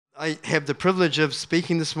I have the privilege of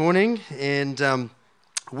speaking this morning, and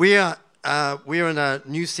we're in a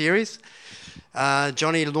new series.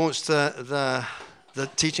 Johnny launched the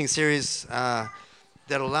teaching series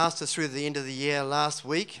that'll last us through the end of the year last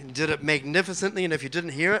week. He did it magnificently, and if you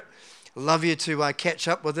didn't hear it, I'd love you to catch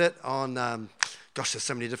up with it on, there's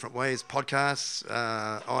so many different ways, podcasts,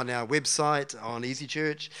 on our website, on Easy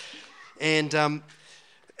Church, and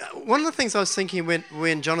one of the things I was thinking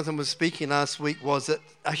when Jonathan was speaking last week was that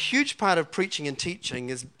a huge part of preaching and teaching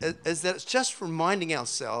is that it's just reminding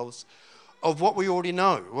ourselves of what we already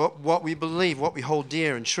know, what we believe, what we hold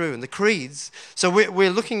dear and true, and the creeds. So we're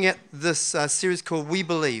looking at this series called We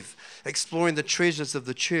Believe, exploring the treasures of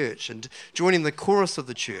the church and joining the chorus of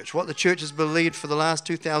the church, what the church has believed for the last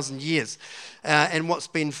 2,000 years, and what's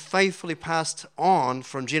been faithfully passed on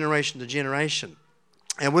from generation to generation.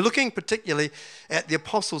 And we're looking particularly at the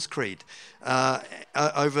Apostles' Creed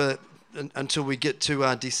over until we get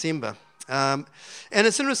to December. And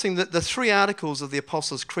it's interesting that the three articles of the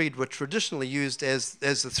Apostles' Creed were traditionally used as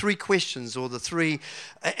the three questions or the three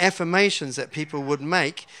affirmations that people would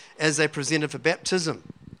make as they presented for baptism.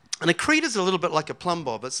 And a creed is a little bit like a plumb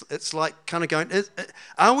bob. It's like kind of going,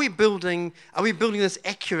 are we building this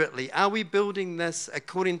accurately? Are we building this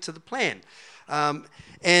according to the plan?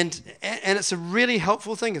 And it's a really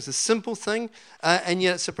helpful thing. It's a simple thing, and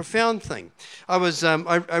yet it's a profound thing. I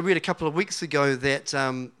read a couple of weeks ago that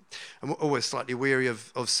I'm always slightly wary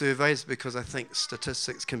of surveys because I think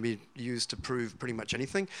statistics can be used to prove pretty much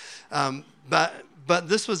anything. But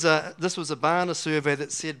this was a Barna survey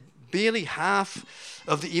that said barely half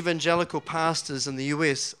of the evangelical pastors in the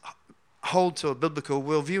US hold to a biblical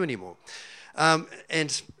worldview anymore.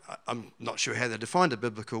 And I'm not sure how they defined a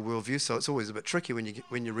biblical worldview, so it's always a bit tricky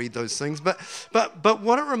when you read those things. But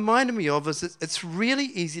what it reminded me of is it's really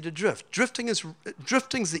easy to drift. Drifting's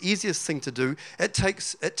the easiest thing to do. It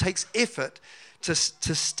takes effort to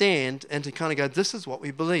stand and to kind of go, this is what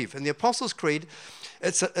we believe. And the Apostles' Creed,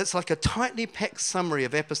 it's like a tightly packed summary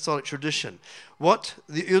of apostolic tradition, what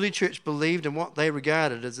the early church believed and what they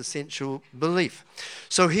regarded as essential belief.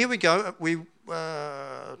 So here we go. We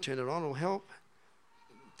turn it on. Will help.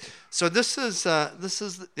 So this is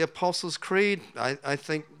the Apostles' Creed. I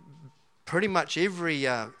think pretty much every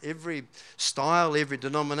style, every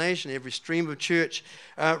denomination, every stream of church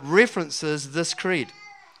references this creed.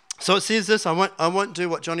 So it says this. I won't do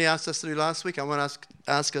what Johnny asked us to do last week. I won't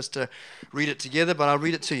ask us to read it together, but I'll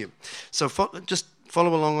read it to you. So just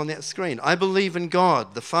follow along on that screen. I believe in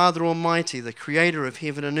God, the Father Almighty, the Creator of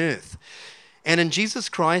heaven and earth, and in Jesus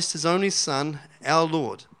Christ, His only Son, our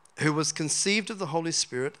Lord, who was conceived of the Holy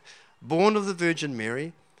Spirit, born of the Virgin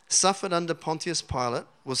Mary, suffered under Pontius Pilate,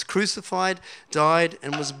 was crucified, died,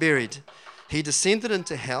 and was buried. He descended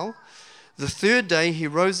into hell. The third day he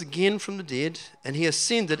rose again from the dead, and he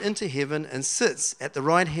ascended into heaven and sits at the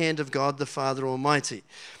right hand of God the Father Almighty,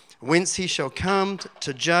 whence he shall come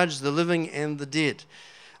to judge the living and the dead.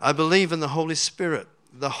 I believe in the Holy Spirit,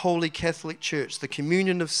 the Holy Catholic Church, the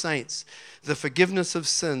communion of saints, the forgiveness of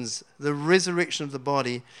sins, the resurrection of the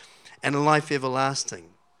body, and life everlasting.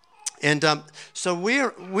 And so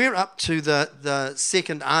we're up to the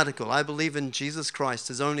second article. I believe in Jesus Christ,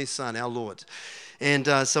 His only Son, our Lord. And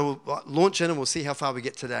so we'll launch in and we'll see how far we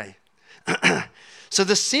get today. So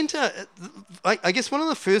the center, I guess one of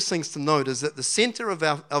the first things to note is that the center of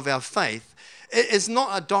our faith is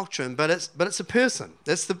not a doctrine, but it's a person.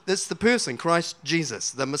 It's the person, Christ Jesus,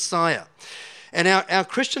 the Messiah. And our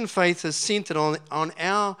Christian faith is centered on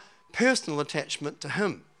our personal attachment to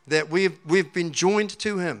Him, that we've been joined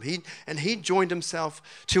to Him. He joined Himself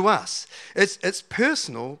to us. It's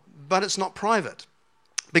personal, but it's not private.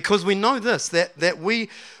 Because we know this, that we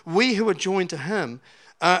who are joined to Him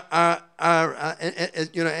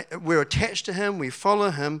we're attached to Him, we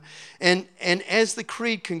follow Him, and as the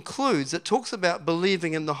creed concludes, it talks about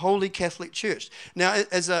believing in the Holy Catholic Church. Now,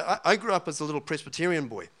 I grew up as a little Presbyterian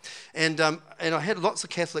boy, and I had lots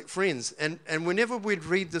of Catholic friends, and whenever we'd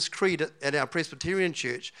read this creed at our Presbyterian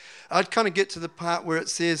church, I'd kind of get to the part where it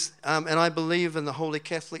says, and I believe in the Holy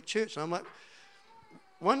Catholic Church, and I'm like,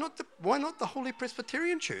 why not the Holy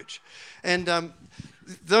Presbyterian Church? And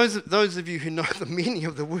those of you who know the meaning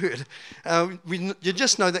of the word, you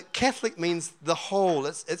just know that Catholic means the whole.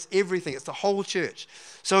 It's everything. It's the whole church.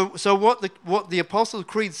 So what the Apostles'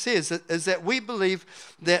 Creed says is that we believe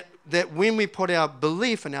that when we put our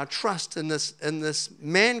belief and our trust in this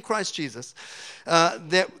man Christ Jesus,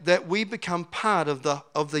 that we become part of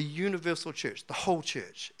the universal church, the whole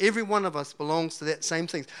church. Every one of us belongs to that same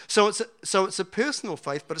thing. So it's a personal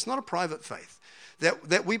faith, but it's not a private faith.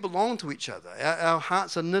 that we belong to each other. Our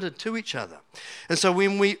hearts are knitted to each other. And so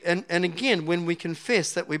when when we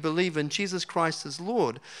confess that we believe in Jesus Christ as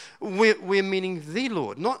Lord, we're meaning the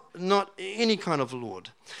Lord, not any kind of Lord.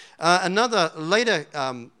 Another later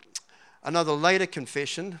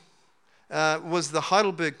confession was the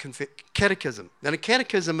Heidelberg Catechism. Now, the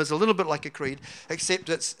Catechism is a little bit like a creed, except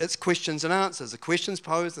it's questions and answers. A question's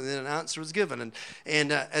posed, and then an answer is given.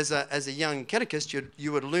 And as a young catechist,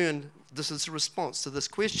 you would learn this is a response to this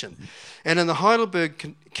question. And in the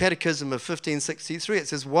Heidelberg Catechism of 1563, it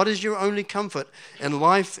says, "What is your only comfort in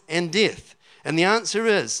life and death?" And the answer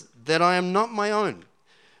is that I am not my own,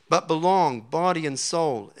 but belong, body and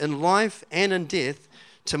soul, in life and in death,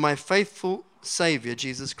 to my faithful Savior,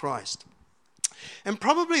 Jesus Christ. And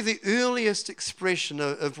probably the earliest expression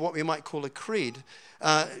of what we might call a creed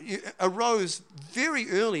arose very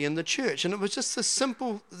early in the church, and it was just this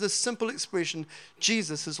simple expression,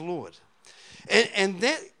 Jesus is Lord. And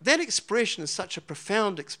that expression is such a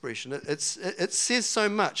profound expression. It says so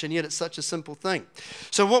much, and yet it's such a simple thing.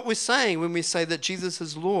 So what we're saying when we say that Jesus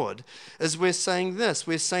is Lord is we're saying this.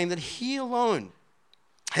 We're saying that He alone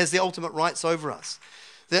has the ultimate rights over us.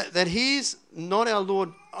 That He's not our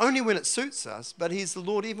Lord only when it suits us, but He's the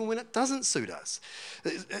Lord even when it doesn't suit us.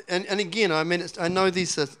 And again, I mean, I know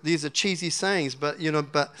these are cheesy sayings, but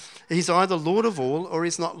He's either Lord of all or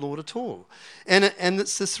He's not Lord at all. And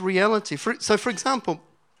it's this reality. So, for example,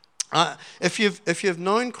 if you've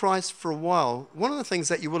known Christ for a while, one of the things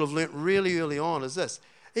that you would have learnt really early on is this: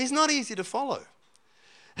 He's not easy to follow.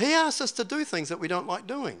 He asks us to do things that we don't like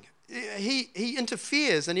doing. He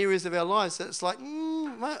interferes in areas of our lives that it's like,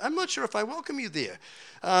 I'm not sure if I welcome you there.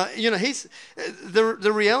 He's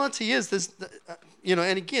the reality is there's,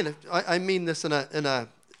 and again, I mean this in a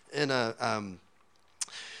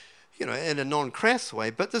non-crass way,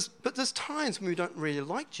 but there's times when we don't really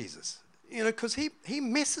like Jesus, because he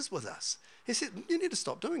messes with us. He said, you need to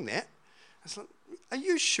stop doing that. It's like, are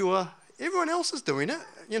you sure? Everyone else is doing it.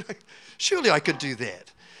 Surely I could do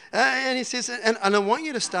that. And he says, and I want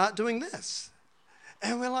you to start doing this.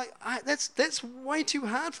 And we're like, that's way too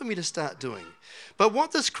hard for me to start doing. But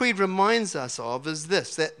what this creed reminds us of is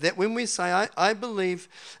this, that when we say, I believe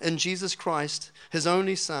in Jesus Christ, His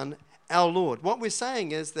only Son, our Lord, what we're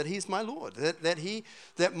saying is that He's my Lord,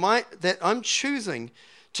 that I'm choosing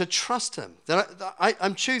to trust Him, that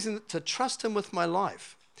I'm choosing to trust Him with my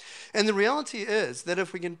life. And the reality is that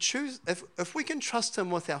if we can trust Him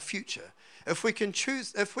with our future, if we can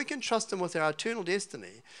trust Him with our eternal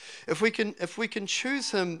destiny, if we can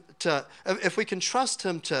trust Him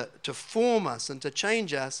to form us and to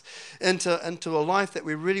change us into a life that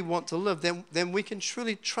we really want to live, then we can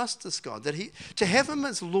truly trust this God. To have Him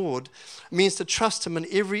as Lord means to trust Him in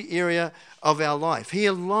every area of our life. He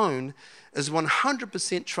alone is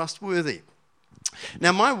 100% trustworthy.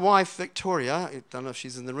 Now, my wife, Victoria, I don't know if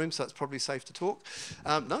she's in the room, so it's probably safe to talk.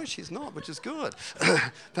 No, she's not, which is good.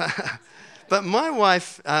 But my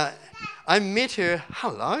wife, I met her.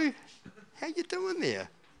 Hello, how you doing there?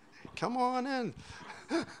 Come on in.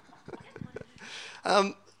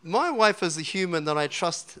 My wife is the human that I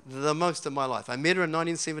trust the most in my life. I met her in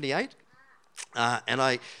 1978. And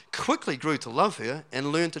I quickly grew to love her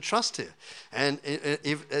and learned to trust her. And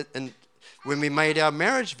when we made our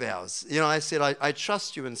marriage vows, I said, I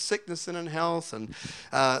trust you in sickness and in health, and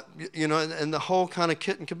and the whole kind of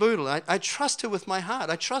kit and caboodle. I trust her with my heart.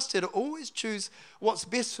 I trust her to always choose what's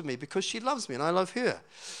best for me because she loves me and I love her.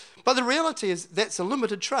 But the reality is that's a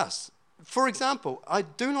limited trust. For example, I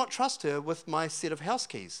do not trust her with my set of house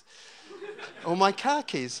keys or my car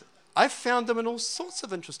keys. I've found them in all sorts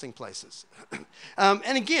of interesting places.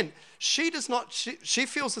 And again, she does not. She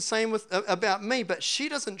feels the same about me, but she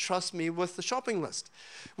doesn't trust me with the shopping list.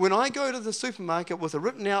 When I go to the supermarket with a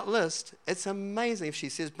written out list, it's amazing if she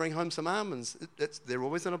says, bring home some almonds. They're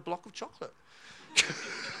always in a block of chocolate.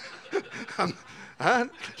 Well,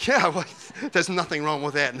 there's nothing wrong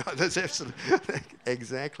with that. No, there's absolutely,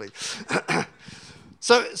 exactly.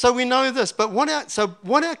 So we know this, but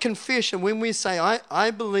what our confession, when we say, I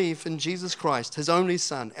believe in Jesus Christ, His only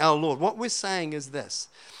Son, our Lord, what we're saying is this,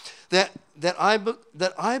 that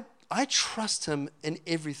I trust Him in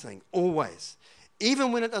everything, always,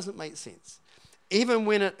 even when it doesn't make sense, even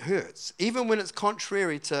when it hurts, even when it's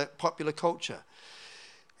contrary to popular culture.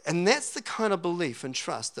 And that's the kind of belief and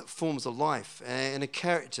trust that forms a life and a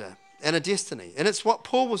character and a destiny. And it's what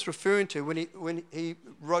Paul was referring to when he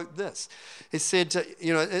wrote this. He said,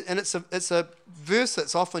 and it's a verse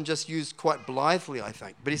that's often just used quite blithely, I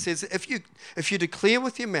think. But he says, if you declare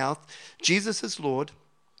with your mouth Jesus is Lord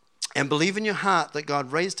and believe in your heart that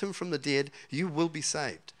God raised Him from the dead, you will be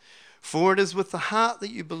saved. For it is with the heart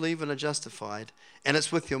that you believe and are justified, and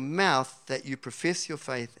it's with your mouth that you profess your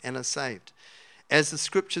faith and are saved. As the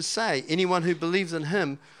scriptures say, anyone who believes in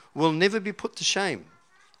him will never be put to shame.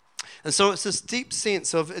 And so it's this deep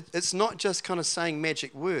sense of, it's not just kind of saying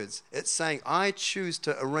magic words. It's saying, I choose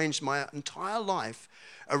to arrange my entire life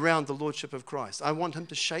around the Lordship of Christ. I want him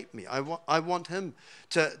to shape me. I want him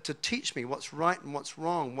to teach me what's right and what's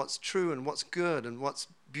wrong, what's true and what's good and what's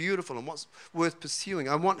beautiful and what's worth pursuing.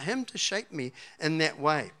 I want him to shape me in that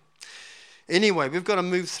way. Anyway, we've got to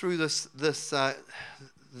move through this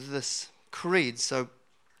creed. So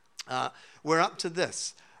we're up to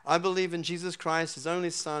this. I believe in Jesus Christ, his only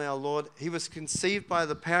Son, our Lord. He was conceived by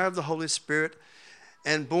the power of the Holy Spirit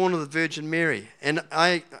and born of the Virgin Mary. And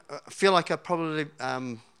I feel like I probably,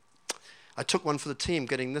 I took one for the team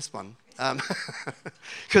getting this one.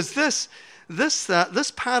 Because this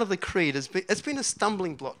part of the creed, it's been a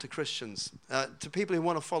stumbling block to Christians, to people who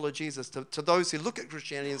want to follow Jesus, to those who look at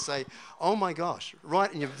Christianity and say, oh my gosh,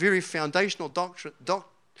 right in your very foundational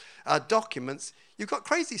documents, you've got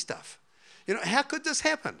crazy stuff. You know, how could this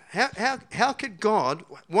happen? How could God,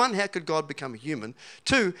 one, how could God become a human?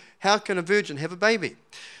 Two, how can a virgin have a baby?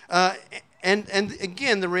 And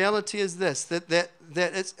again, the reality is this, that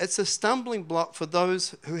it's a stumbling block for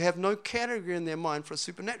those who have no category in their mind for a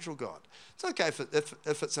supernatural God. It's okay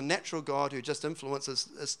if it's a natural God who just influences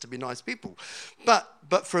us to be nice people.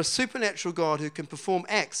 But for a supernatural God who can perform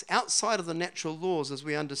acts outside of the natural laws as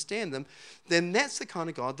we understand them, then that's the kind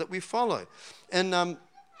of God that we follow. And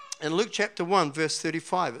in Luke chapter 1, verse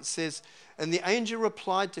 35, it says, and the angel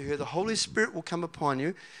replied to her, the Holy Spirit will come upon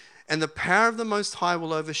you, and the power of the Most High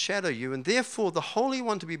will overshadow you, and therefore the Holy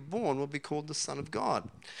One to be born will be called the Son of God.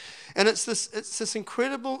 And it's this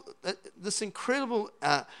incredible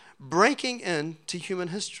breaking into human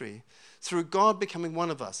history through God becoming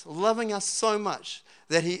one of us, loving us so much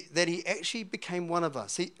that he actually became one of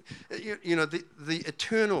us. The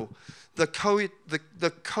eternal, the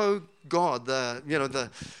co-God,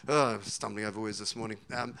 stumbling over words this morning.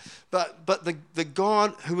 But the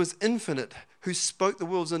God who was infinite, who spoke the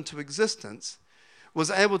worlds into existence,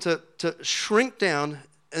 was able to shrink down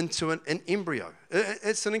into an embryo.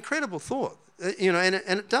 It's an incredible thought. And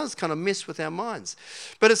it does kind of mess with our minds.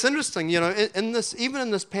 But it's interesting, in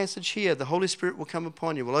this passage here, the Holy Spirit will come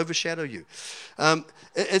upon you, will overshadow you.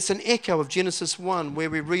 It's an echo of Genesis 1,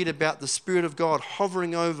 where we read about the Spirit of God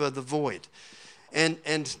hovering over the void,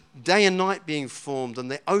 and day and night being formed,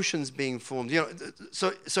 and the oceans being formed.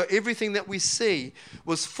 So everything that we see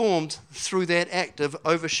was formed through that act of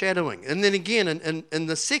overshadowing. And then again, in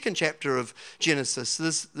the second chapter of Genesis,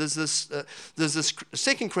 there's this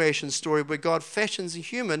second creation story where God fashions a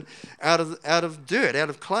human out of dirt, out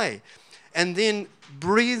of clay, and then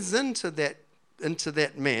breathes into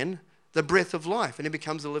that man the breath of life, and he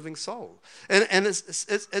becomes a living soul. And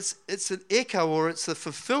it's an echo, or it's a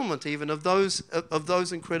fulfillment even of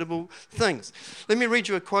those incredible things. Let me read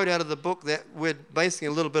you a quote out of the book that we're basing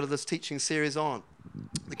a little bit of this teaching series on.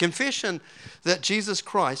 The confession that Jesus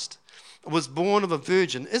Christ was born of a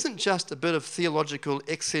virgin isn't just a bit of theological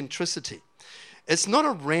eccentricity. It's not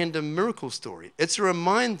a random miracle story. It's a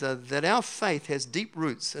reminder that our faith has deep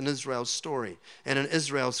roots in Israel's story and in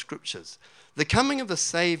Israel's scriptures. The coming of the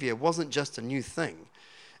Savior wasn't just a new thing.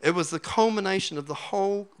 It was the culmination of the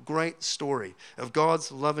whole great story of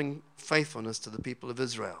God's loving faithfulness to the people of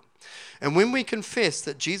Israel. And when we confess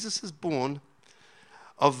that Jesus is born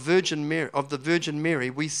of the Virgin Mary,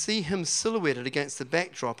 we see him silhouetted against the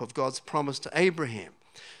backdrop of God's promise to Abraham,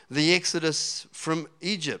 the exodus from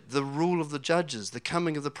Egypt, the rule of the judges, the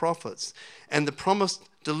coming of the prophets, and the promised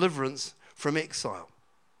deliverance from exile.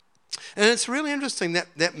 And it's really interesting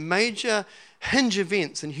that major hinge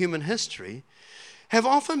events in human history have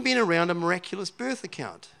often been around a miraculous birth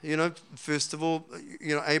account. First of all,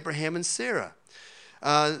 Abraham and Sarah,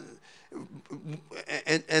 and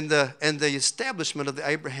the establishment of the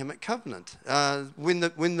Abrahamic covenant. When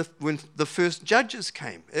the first judges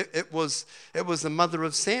came, it was the mother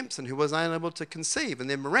of Samson who was unable to conceive, and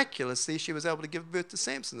then miraculously she was able to give birth to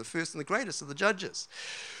Samson, the first and the greatest of the judges.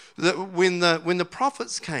 When the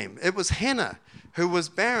prophets came, it was Hannah who was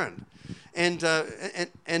barren, and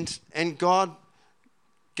God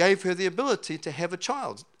gave her the ability to have a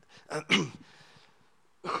child.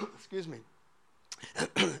 Excuse me.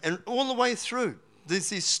 And all the way through, there's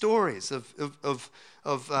these stories of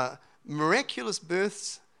miraculous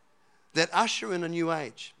births that usher in a new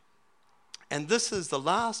age. And this is the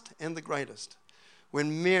last and the greatest,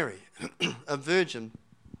 when Mary, a virgin,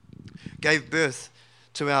 gave birth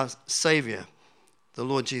to our Savior, the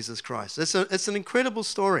Lord Jesus Christ. It's an incredible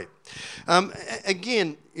story.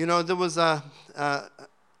 Again, there was a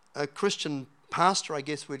a Christian pastor, I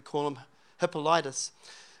guess we'd call him, Hippolytus,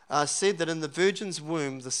 said that in the virgin's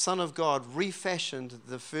womb, the Son of God refashioned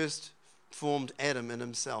the first formed Adam in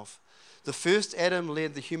himself. The first Adam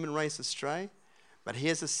led the human race astray, but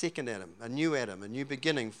here's a second Adam, a new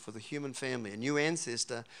beginning for the human family, a new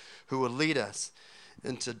ancestor who will lead us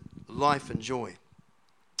into life and joy.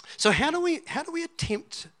 So how do we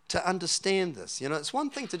attempt to understand this? It's one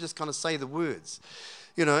thing to just kind of say the words,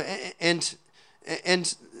 and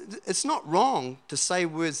it's not wrong to say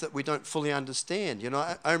words that we don't fully understand.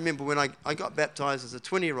 I remember when I got baptized as a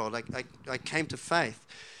 20-year-old, I came to faith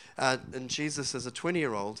in Jesus as a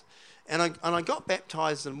 20-year-old, and I got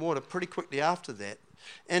baptized in water pretty quickly after that,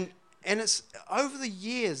 and it's over the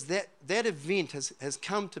years that event has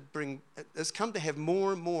come to have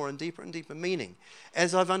more and more and deeper meaning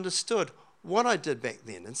as I've understood what I did back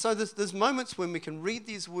then. And so there's moments when we can read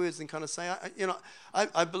these words and kind of say,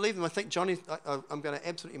 I believe them. I think Johnny, I'm going to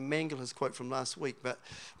absolutely mangle his quote from last week, but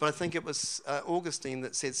I think it was Augustine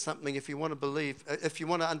that said something, if you want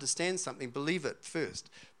to understand something, believe it first.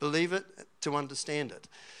 Believe it to understand it.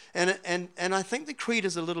 And I think the creed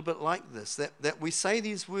is a little bit like this, that we say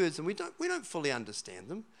these words and we don't fully understand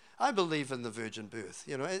them. I believe in the virgin birth.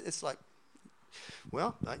 It's like,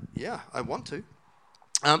 well, I want to.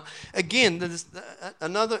 Again, there's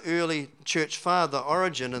another early church father,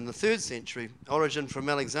 Origen, in the 3rd century, Origen from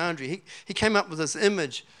Alexandria. He came up with this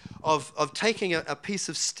image of taking a piece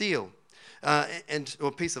of steel, or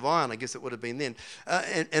a piece of iron, I guess it would have been then,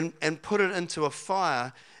 and put it into a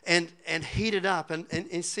fire and heat it up. And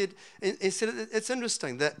he said it's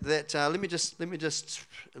interesting that let me just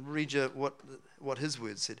read you what his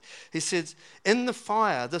words said. He said, "In the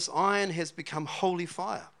fire, this iron has become holy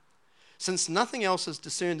fire, since nothing else is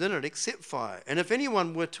discerned in it except fire. And if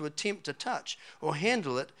anyone were to attempt to touch or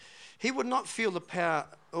handle it, he would not feel the power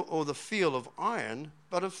or the feel of iron,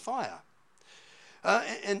 but of fire."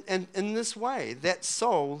 And in this way, that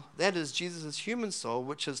soul, that is Jesus' human soul,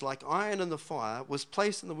 which is like iron in the fire, was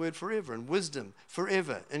placed in the word forever, in wisdom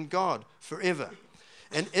forever, in God forever,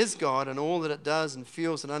 and is God in all that it does and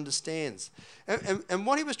feels and understands. And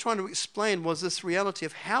what he was trying to explain was this reality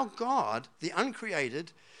of how God, the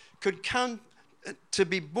uncreated, could come to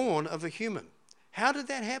be born of a human. How did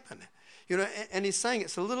that happen? And he's saying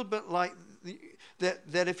it's a little bit like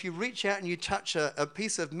that if you reach out and you touch a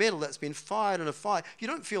piece of metal that's been fired in a fire, you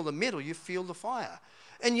don't feel the metal, you feel the fire.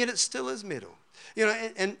 And yet it still is metal.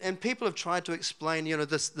 And people have tried to explain,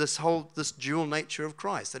 this dual nature of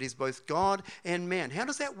Christ, that he's both God and man. How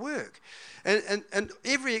does that work? And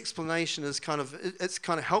every explanation is kind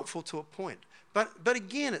of helpful to a point. But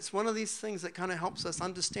again, it's one of these things that kind of helps us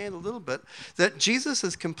understand a little bit that Jesus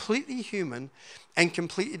is completely human and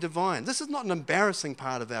completely divine. This is not an embarrassing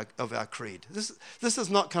part of our creed. This is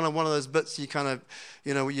not kind of one of those bits you kind of,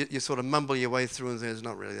 you sort of mumble your way through and say, it's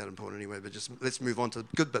not really that important anyway, but just let's move on to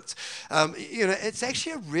good bits. It's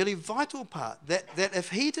actually a really vital part that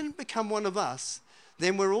if he didn't become one of us,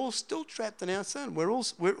 then we're all still trapped in our sin. We're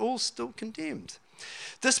all still condemned.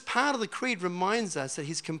 This part of the creed reminds us that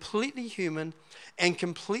he's completely human and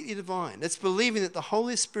completely divine. It's believing that the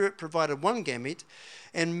Holy Spirit provided one gamete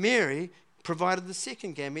and Mary provided the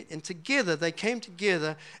second gamete, and together they came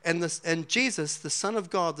together, and Jesus, the Son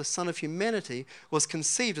of God, the Son of humanity, was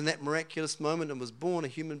conceived in that miraculous moment and was born a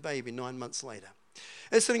human baby 9 months later.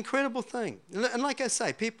 It's an incredible thing. And like I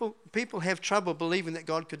say, people have trouble believing that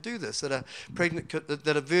God could do this, that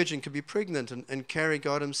a virgin could be pregnant and carry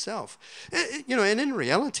God himself. And in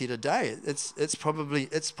reality today, it's probably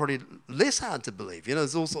less hard to believe.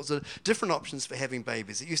 There's all sorts of different options for having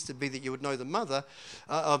babies. It used to be that you would know the mother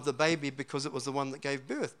of the baby because it was the one that gave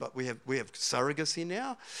birth, but we have surrogacy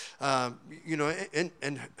now.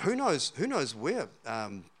 And who knows where.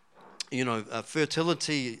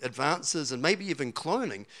 Fertility advances and maybe even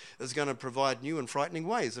cloning is going to provide new and frightening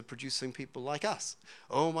ways of producing people like us.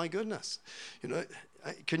 Oh my goodness.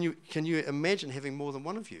 Can you imagine having more than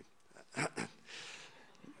one of you?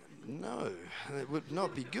 No, it would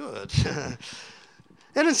not be good.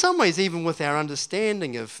 And in some ways, even with our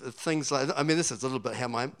understanding of things like, this is a little bit how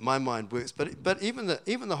my mind works, but even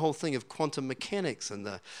the whole thing of quantum mechanics and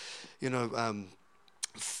the,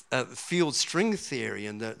 field string theory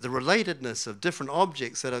and the relatedness of different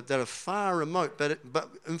objects that are far remote, but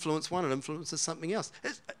influence one and influences something else.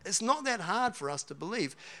 It's not that hard for us to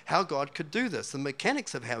believe how God could do this, the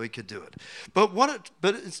mechanics of how he could do it. But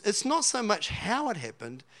it's not so much how it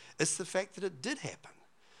happened, it's the fact that it did happen,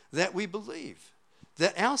 that we believe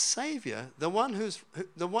that our Savior, the one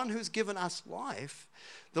who's given us life,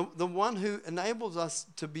 the one who enables us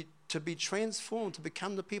to be transformed, to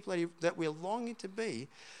become the people that we're longing to be,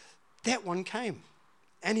 that one came.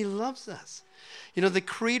 and he loves us. You know, the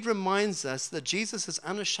creed reminds us that Jesus is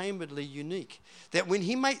unashamedly unique, that when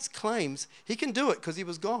he makes claims, he can do it because he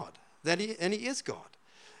was God, and he is God,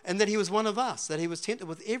 and that he was one of us, that he was tempted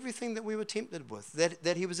with everything that we were tempted with,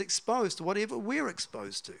 that he was exposed to whatever we're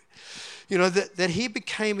exposed to. You know, that he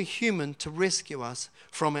became a human to rescue us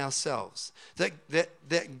from ourselves,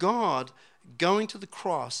 that God going to the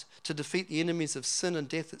cross to defeat the enemies of sin and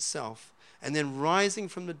death itself, and then rising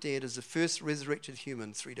from the dead as the first resurrected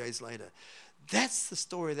human 3 days later. That's the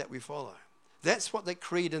story that we follow. That's what they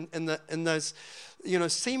creed in those, you know,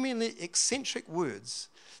 seemingly eccentric words,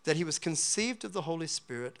 that he was conceived of the Holy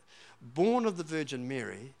Spirit, born of the Virgin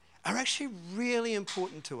Mary, are actually really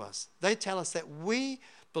important to us. They tell us that we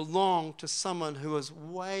belong to someone who is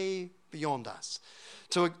way beyond us,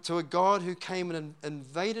 to a God who came and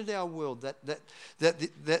invaded our world, that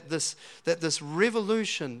this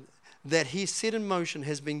revolution that he set in motion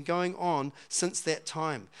has been going on since that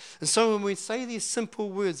time. And so when we say these simple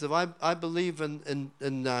words of I believe in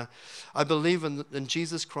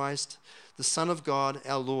Jesus Christ, the Son of God,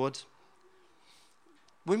 our Lord,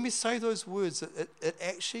 when we say those words, it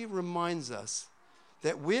actually reminds us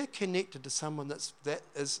that we're connected to someone that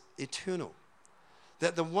is eternal.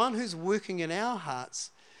 That the one who's working in our hearts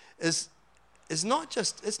is not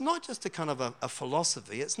just a kind of a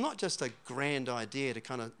philosophy. It's not just a grand idea to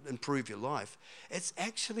kind of improve your life. It's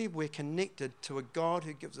actually we're connected to a God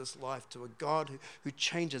who gives us life, to a God who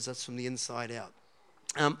changes us from the inside out.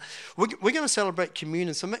 We're going to celebrate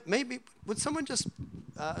communion. So maybe would someone just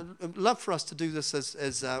love for us to do this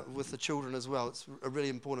as with the children as well? It's a really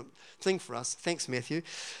important thing for us. Thanks, Matthew.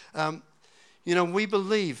 You know, we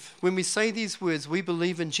believe when we say these words, we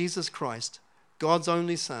believe in Jesus Christ, God's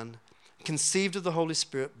only Son, conceived of the Holy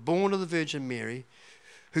Spirit, born of the Virgin Mary,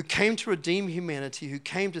 who came to redeem humanity, who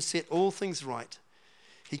came to set all things right.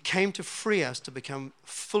 He came to free us to become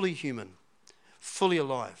fully human, fully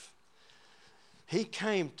alive. He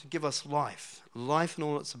came to give us life in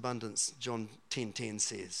all its abundance, John 10:10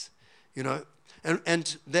 says. You know,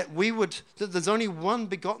 and that there's only one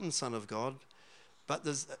begotten Son of God, but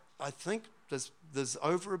there's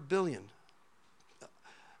over 1 billion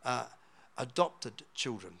adopted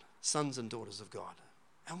children, sons and daughters of God,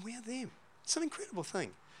 and we are them. It's an incredible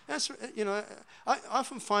thing. You know, I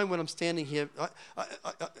often find when I'm standing here, I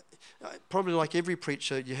probably like every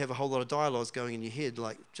preacher, you have a whole lot of dialogues going in your head,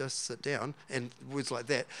 like just sit down and words like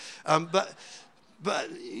that. But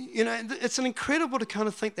you know, it's an incredible to kind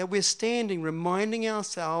of think that we're standing, reminding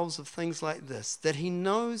ourselves of things like this, that He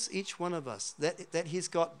knows each one of us, that He's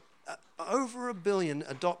got over 1 billion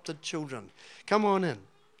adopted children. Come on in.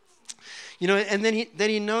 You know, and then that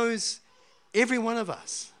He knows every one of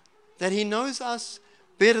us, that He knows us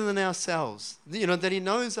better than ourselves. You know, that He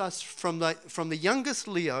knows us from the youngest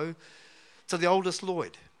Leo to the oldest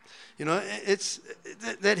Lloyd. You know, it's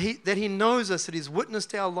that he knows us, that He's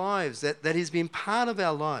witnessed our lives, that He's been part of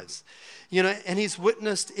our lives. You know, and He's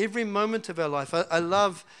witnessed every moment of our life. I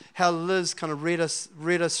love how Liz kind of read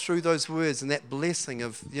us through those words and that blessing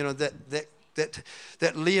of, you know,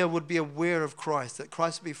 that Leah would be aware of Christ, that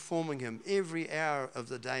Christ would be forming him every hour of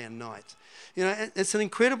the day and night. You know, it's an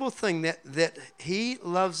incredible thing that He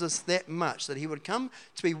loves us that much, that He would come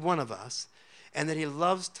to be one of us, and that He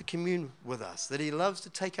loves to commune with us, that He loves to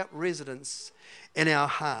take up residence in our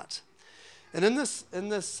heart. And in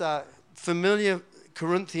this familiar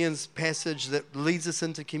Corinthians passage that leads us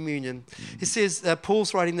into communion, he says,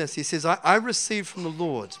 Paul's writing this, he says, I received from the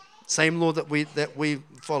Lord, same Lord that we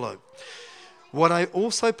follow, what I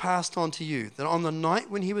also passed on to you, that on the night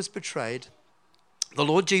when He was betrayed, the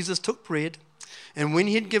Lord Jesus took bread, and when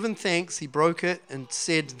He had given thanks, He broke it and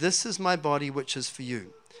said, "This is my body, which is for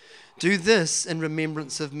you. Do this in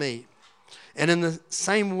remembrance of me." And in the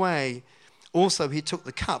same way, also He took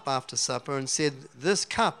the cup after supper and said, "This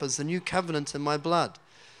cup is the new covenant in my blood.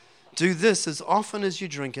 Do this as often as you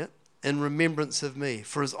drink it in remembrance of me.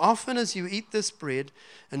 For as often as you eat this bread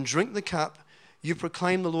and drink the cup, you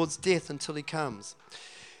proclaim the Lord's death until He comes."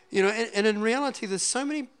 You know, and in reality, there's so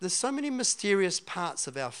many mysterious parts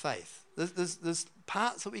of our faith. There's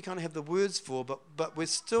parts that we kind of have the words for, but we're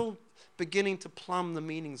still beginning to plumb the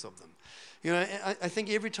meanings of them. You know, I think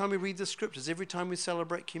every time we read the scriptures, every time we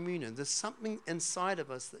celebrate communion, there's something inside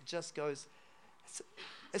of us that just goes,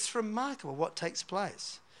 it's remarkable what takes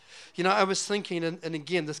place. You know, I was thinking, and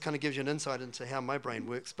again, this kind of gives you an insight into how my brain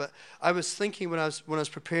works. But I was thinking when I was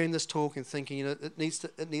preparing this talk and thinking, you know, it needs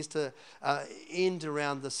to end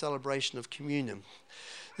around the celebration of communion.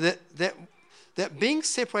 That being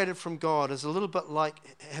separated from God is a little bit like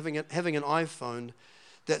having an iPhone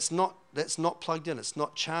that's not plugged in. It's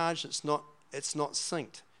not charged. It's not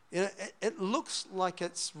synced. it looks like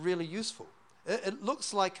it's really useful. It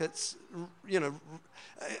looks like it's,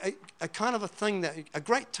 a kind of a thing a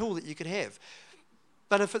great tool that you could have.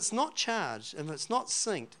 But if it's not charged, if it's not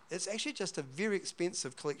synced, it's actually just a very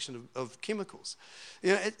expensive collection of chemicals.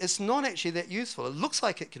 It's not actually that useful. It looks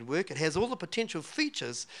like it can work. It has all the potential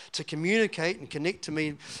features to communicate and connect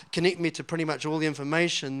me to pretty much all the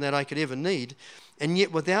information that I could ever need. And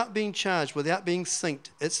yet, without being charged, without being synced,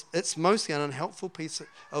 it's mostly an unhelpful piece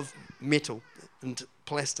of metal and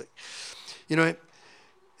plastic. And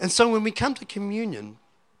so when we come to communion,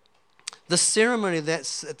 the ceremony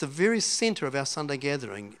that's at the very center of our Sunday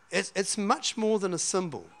gathering, it's much more than a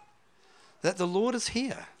symbol that the Lord is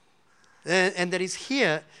here, and that He's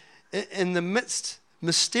here in the midst,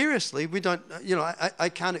 mysteriously. We don't, I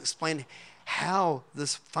can't explain how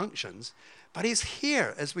this functions, but He's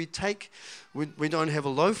here as we take. We don't have a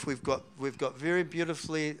loaf. We've got very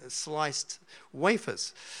beautifully sliced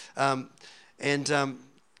wafers,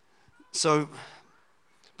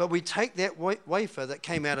 But we take that wafer that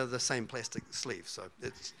came out of the same plastic sleeve, so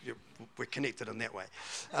we're connected in that way.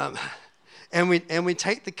 And we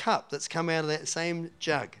take the cup that's come out of that same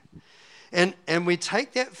jug. And we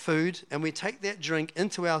take that food and we take that drink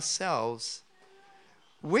into ourselves.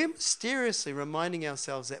 We're mysteriously reminding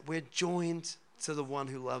ourselves that we're joined to the one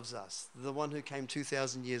who loves us, the one who came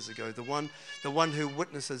 2,000 years ago, the one who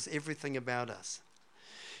witnesses everything about us.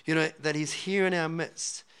 That He's here in our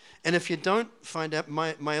midst. And if you don't find out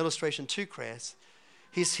my illustration too crass,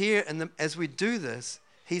 He's here, and as we do this,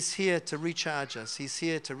 He's here to recharge us. He's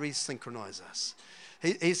here to resynchronize us.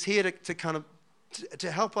 He's here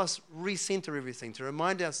to help us recenter everything, to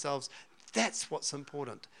remind ourselves that's what's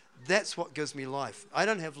important. That's what gives me life. I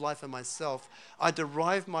don't have life in myself. I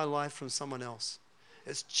derive my life from someone else.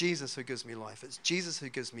 It's Jesus who gives me life. It's Jesus who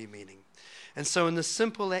gives me meaning. And so in the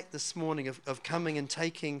simple act this morning of coming and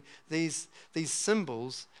taking these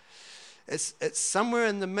symbols, it's somewhere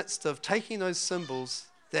in the midst of taking those symbols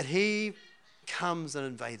that He comes and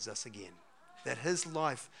invades us again, that His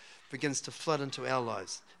life begins to flood into our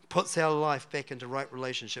lives, puts our life back into right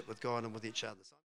relationship with God and with each other.